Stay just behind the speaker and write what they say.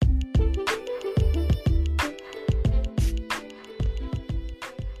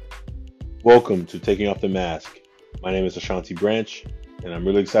Welcome to Taking Off the Mask. My name is Ashanti Branch, and I'm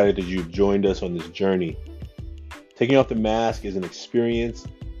really excited that you've joined us on this journey. Taking off the mask is an experience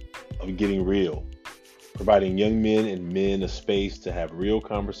of getting real, providing young men and men a space to have real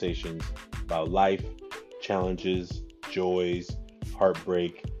conversations about life, challenges, joys,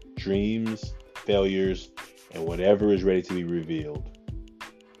 heartbreak, dreams, failures, and whatever is ready to be revealed.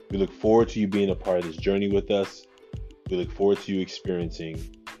 We look forward to you being a part of this journey with us. We look forward to you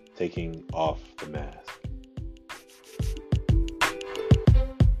experiencing taking off the mask.